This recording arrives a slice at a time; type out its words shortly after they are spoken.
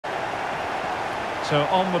So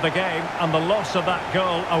on with the game, and the loss of that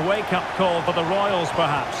goal, a wake-up call for the Royals,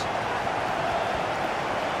 perhaps.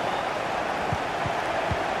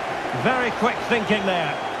 Very quick thinking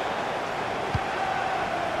there.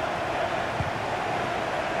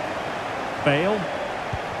 Bale.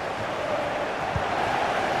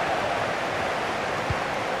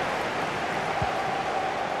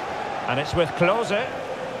 And it's with Klose.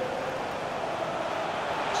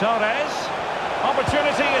 Torres.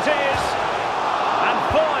 Opportunity it is. And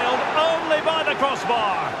foiled only by the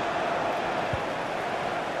crossbar.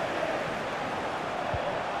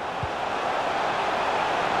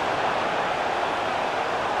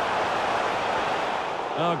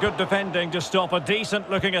 Oh, good defending to stop a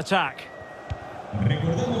decent-looking attack.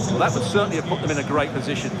 Well, that would certainly have put them in a great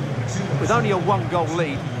position. With only a one-goal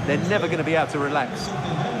lead, they're never going to be able to relax.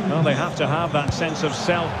 Well, they have to have that sense of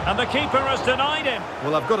self. And the keeper has denied him.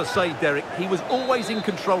 Well, I've got to say, Derek, he was always in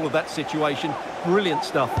control of that situation. Brilliant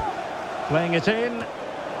stuff. Playing it in.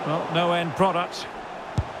 Well, no end product.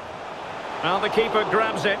 Now the keeper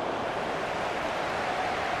grabs it.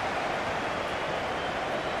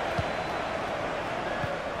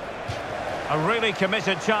 A really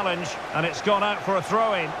committed challenge, and it's gone out for a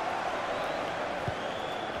throw-in.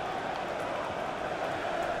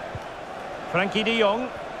 Frankie de Jong.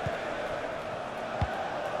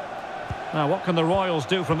 Now, what can the Royals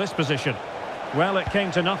do from this position? Well, it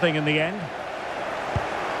came to nothing in the end.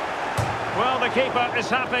 Well, the keeper is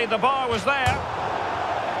happy. The bar was there.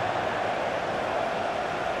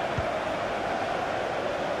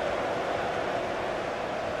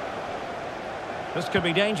 This could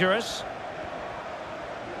be dangerous.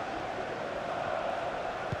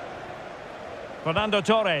 Fernando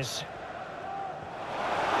Torres.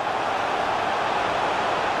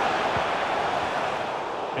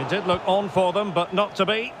 It did look on for them, but not to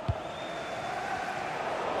be.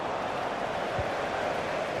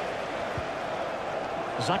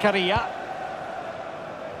 Zakaria.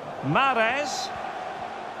 Mahrez.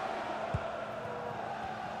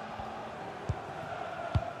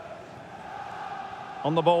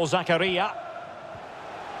 On the ball, Zakaria.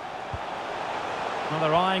 Well,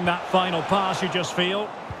 they're eyeing that final pass, you just feel.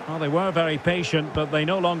 Well, they were very patient, but they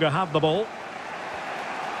no longer have the ball.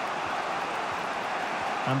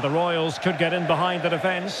 And the Royals could get in behind the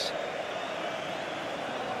defence.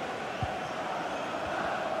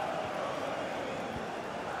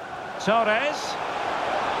 Torres.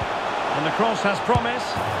 And the cross has promise.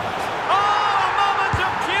 Oh, a moment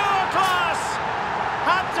of pure class!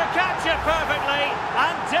 Had to catch it perfectly,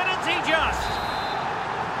 and didn't he just?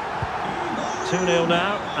 2-0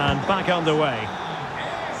 now, and back underway.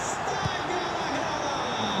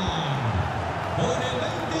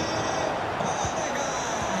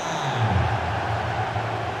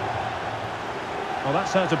 Well,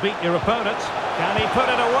 that's how to beat your opponent. Can he put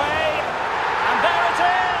it away? And there it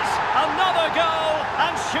is! Another goal!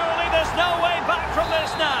 And surely there's no way back from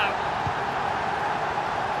this now.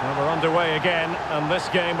 Well, we're underway again, and this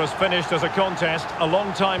game was finished as a contest a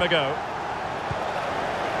long time ago.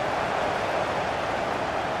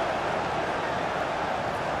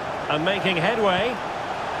 And making headway.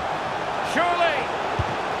 Surely!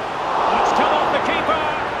 It's come off the keeper!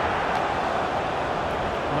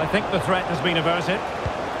 I think the threat has been averted.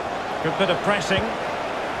 Good bit of pressing.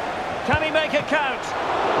 Can he make it count?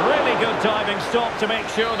 Really good diving stop to make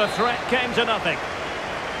sure the threat came to nothing.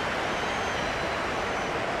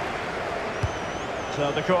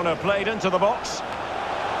 So the corner played into the box.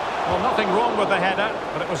 Well, nothing wrong with the header,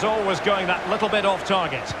 but it was always going that little bit off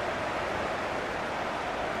target.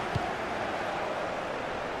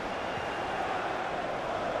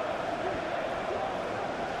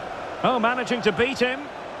 Oh, managing to beat him.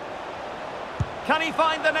 Can he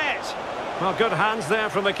find the net? Well, good hands there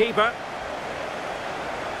from the keeper.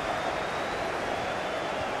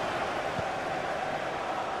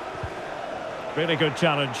 Really good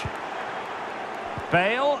challenge.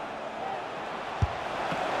 Bale.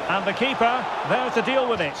 And the keeper there to deal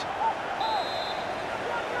with it.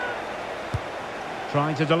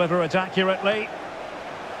 Trying to deliver it accurately.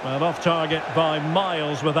 Well, off target by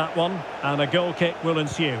miles with that one. And a goal kick will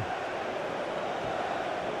ensue.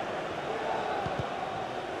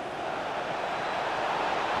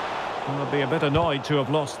 I'll be a bit annoyed to have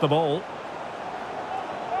lost the ball.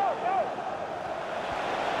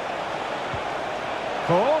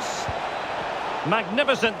 Course.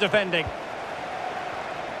 Magnificent defending.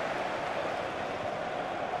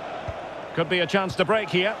 Could be a chance to break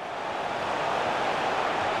here.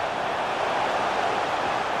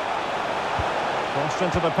 Crossed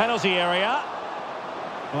into the penalty area.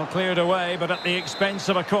 Well, cleared away, but at the expense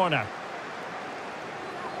of a corner.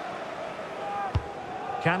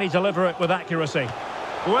 Can he deliver it with accuracy?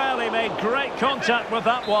 Well, he made great contact with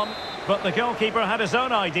that one, but the goalkeeper had his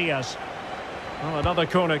own ideas. Well, another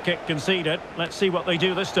corner kick conceded. Let's see what they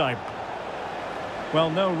do this time. Well,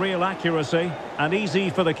 no real accuracy, and easy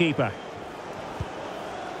for the keeper.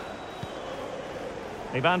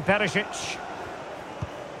 Ivan Perisic.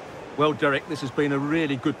 Well, Derek, this has been a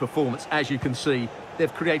really good performance, as you can see.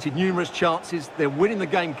 They've created numerous chances, they're winning the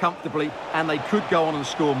game comfortably, and they could go on and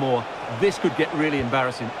score more. This could get really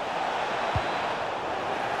embarrassing.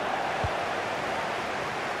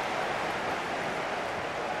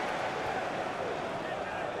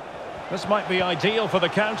 This might be ideal for the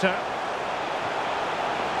counter.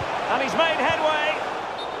 And he's made headway.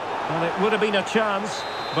 Well, it would have been a chance,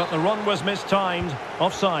 but the run was mistimed.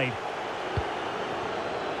 Offside.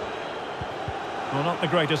 Well, not the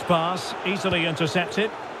greatest pass. Easily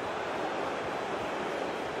intercepted.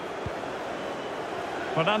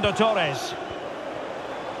 Fernando Torres.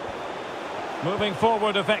 Moving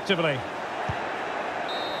forward effectively.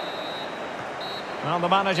 Well, the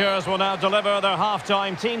managers will now deliver their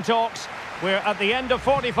half-time team talks. We're at the end of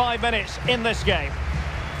 45 minutes in this game.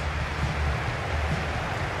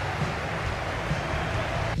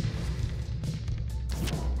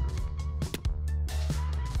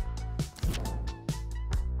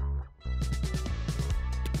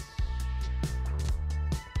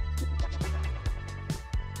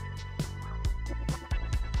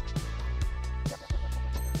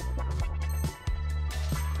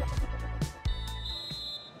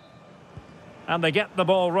 And they get the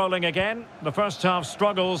ball rolling again. The first half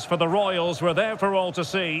struggles for the Royals were there for all to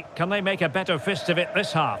see. Can they make a better fist of it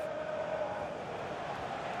this half?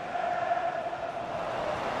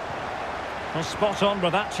 Well, spot on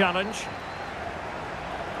with that challenge.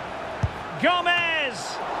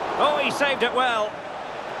 Gomez! Oh, he saved it well.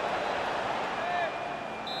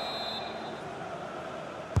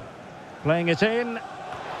 Playing it in.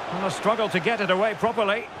 And a struggle to get it away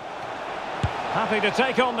properly. Happy to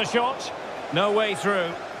take on the shot. No way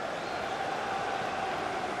through.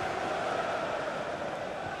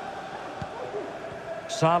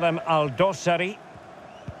 Salem Al-Dossari.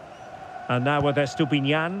 And now with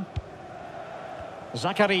Estupinian.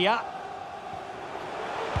 Zakaria.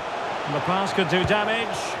 And the pass could do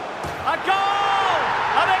damage. A goal!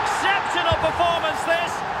 An exceptional performance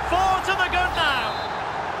this. 4 to the good now.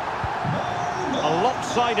 A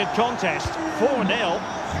lopsided contest. 4-0.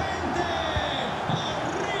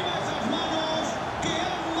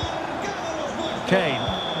 Kane.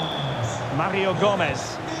 Mario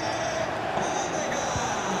Gomez.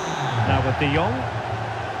 Now with De Jong.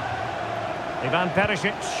 Ivan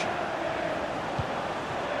Perisic.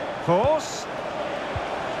 Force.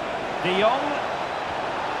 De Jong.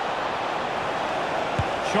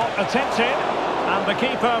 Shot attempted. And the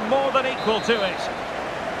keeper more than equal to it.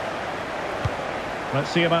 Let's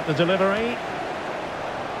see about the delivery.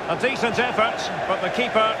 A decent effort, but the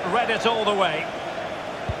keeper read it all the way.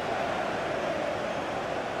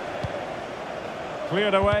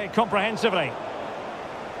 Cleared away comprehensively.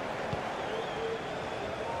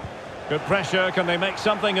 Good pressure. Can they make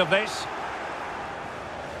something of this?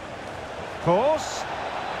 Course.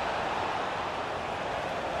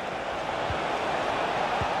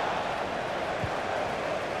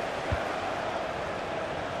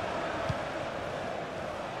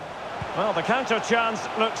 Well, the counter chance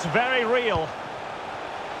looks very real.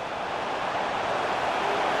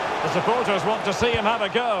 The supporters want to see him have a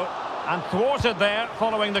go. And thwarted there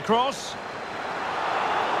following the cross.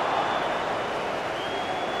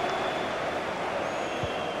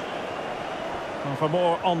 Well, for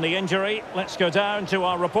more on the injury, let's go down to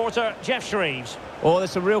our reporter, Jeff Shreves. Oh, there's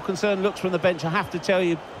some real concern looks from the bench, I have to tell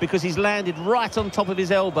you, because he's landed right on top of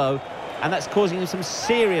his elbow, and that's causing him some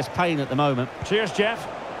serious pain at the moment. Cheers, Jeff.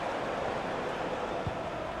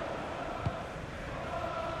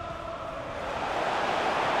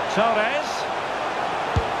 Torres.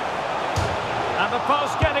 And the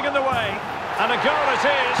post getting in the way. And a goal it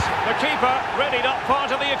is. The keeper readied up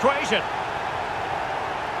part of the equation.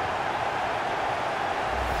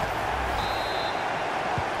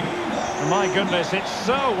 My goodness, it's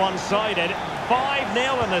so one-sided.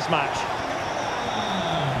 5-0 in this match.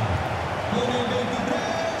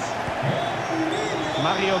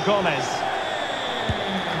 Mario Gomez.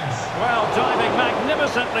 Well, diving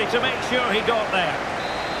magnificently to make sure he got there.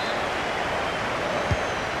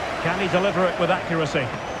 Can he deliver it with accuracy?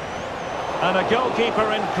 And a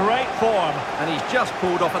goalkeeper in great form. And he's just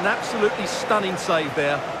pulled off an absolutely stunning save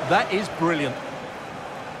there. That is brilliant.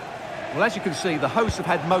 Well, as you can see, the hosts have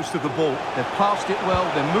had most of the ball. They've passed it well,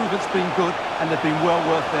 their movement's been good, and they've been well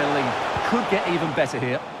worth their lead. Could get even better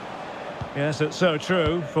here. Yes, it's so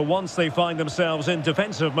true. For once they find themselves in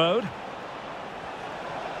defensive mode.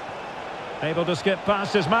 Able to skip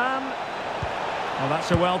past his man. Well,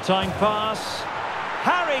 that's a well-timed pass.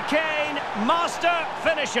 Harry Kane, master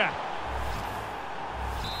finisher.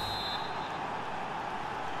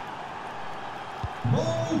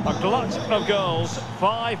 A glut of goals.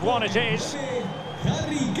 5-1 it is.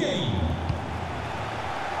 Harry Kane.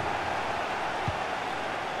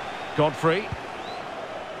 Godfrey.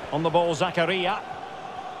 On the ball, Zakaria.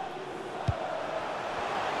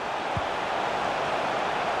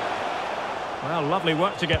 Well, lovely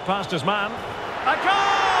work to get past his man. A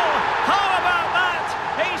goal! How about that?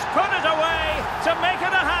 He's put it away to make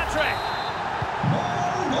it a hat-trick.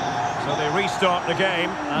 So they restart the game,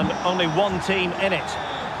 and only one team in it.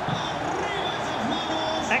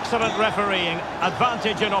 Excellent refereeing,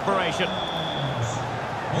 advantage in operation.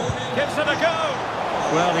 Gives it a go.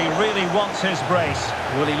 Well, he really wants his brace.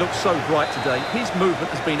 Well, he looks so bright today. His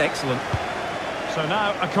movement has been excellent. So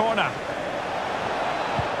now a corner.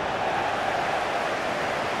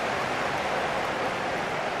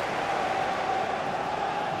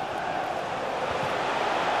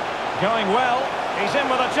 Going well. He's in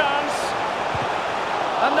with a chance.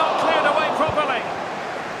 And not cleared away properly.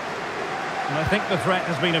 And I think the threat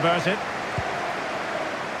has been averted.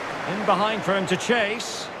 In behind for him to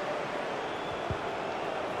chase.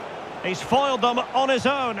 He's foiled them on his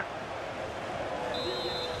own.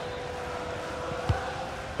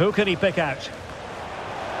 Who can he pick out?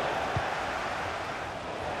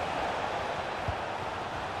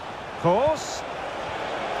 Course.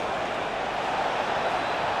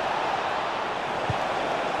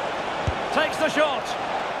 Takes the shot.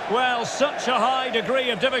 Well, such a high degree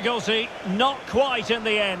of difficulty, not quite in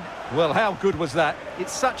the end. Well, how good was that?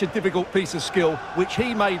 It's such a difficult piece of skill, which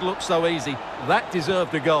he made look so easy. That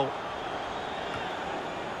deserved a goal.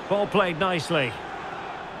 Ball played nicely.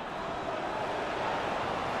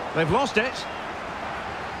 They've lost it.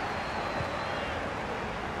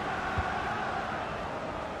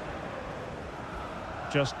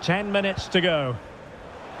 Just 10 minutes to go.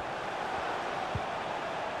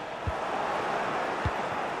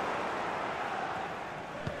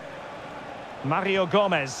 Mario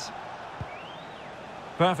Gomez.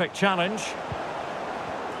 Perfect challenge.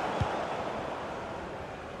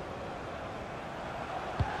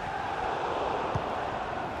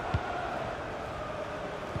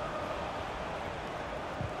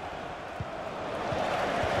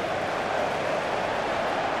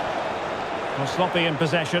 Well, sloppy in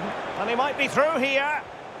possession. And he might be through here.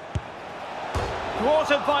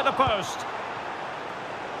 Thwarted by the post.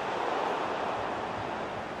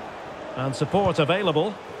 And support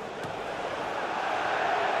available.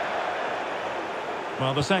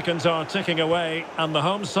 Well, the seconds are ticking away and the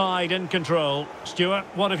home side in control. Stuart,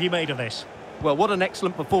 what have you made of this? Well, what an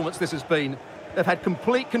excellent performance this has been. They've had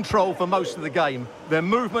complete control for most of the game. Their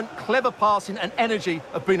movement, clever passing and energy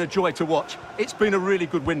have been a joy to watch. It's been a really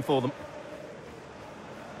good win for them.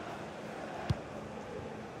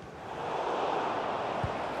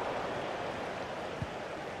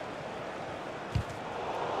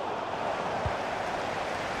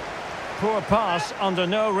 Poor pass under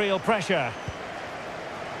no real pressure.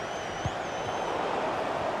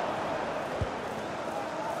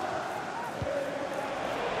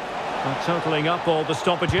 And totalling up all the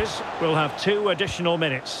stoppages, we'll have 2 additional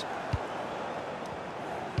minutes.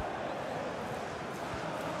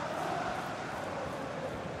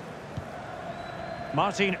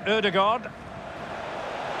 Martin Ødegaard.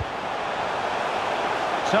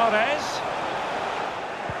 Torres.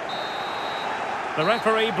 The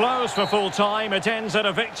referee blows for full time. It ends at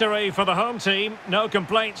a victory for the home team. No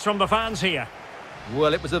complaints from the fans here.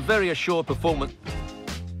 Well, it was a very assured performance.